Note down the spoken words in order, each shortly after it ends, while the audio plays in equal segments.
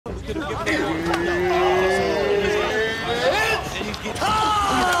So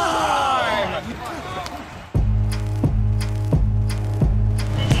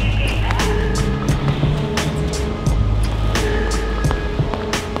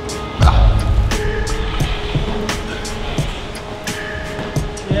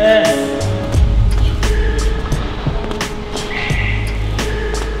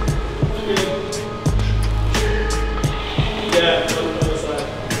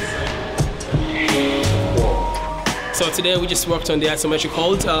today we just worked on the isometric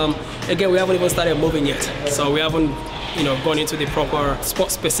hold. Again, we haven't even started moving yet, so we haven't, gone into the proper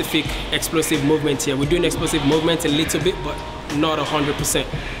sport-specific explosive movement here. We're doing explosive movement a little bit, but not 100%.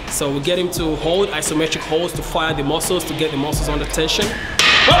 So we get him to hold isometric holds to fire the muscles, to get the muscles under tension.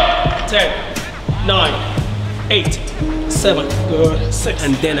 10, 9, 8, 7, good, 6.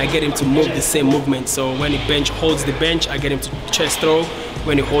 And then I get him to move the same movement. So when he holds the bench, I get him to chest throw.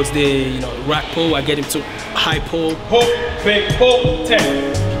 When he holds the rack pull, I get him to high pull. Pull, big pull.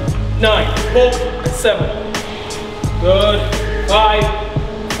 10, 9, pull, 7. Good. 5,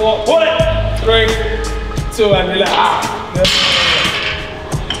 4, pull it. 3, 2, and relax. Good.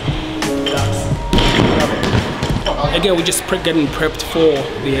 Relax. Again, we're just getting prepped for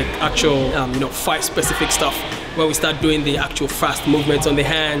the actual, fight specific stuff. Where we start doing the actual fast movements on the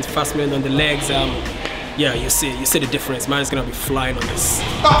hands, fast movement on the legs. Yeah, you see the difference. Man's gonna be flying on this.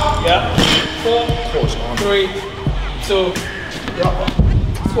 Yeah. 4, 3, 2,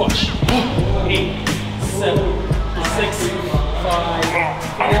 squash. 8, 7, 6, 5,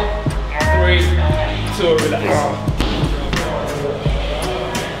 4, 3, 2, relax.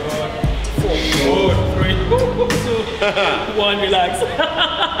 4, 3, 2, 1, relax.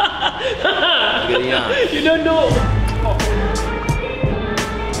 You don't know.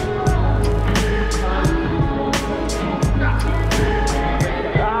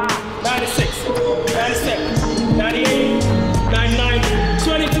 96, 97, 98, 99,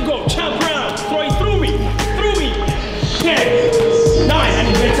 20 to go. Champ round. Throw it through me. 10, 9,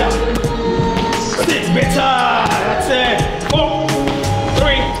 and better. 6, better. That's it. 4,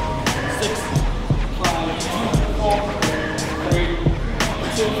 3, 6, 5, 4, 3,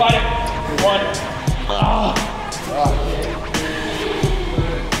 2, 5, 1.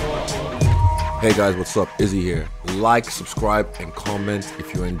 Hey guys, what's up? Izzy here. Like, subscribe, and comment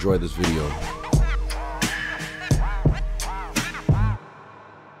if you enjoyed this video.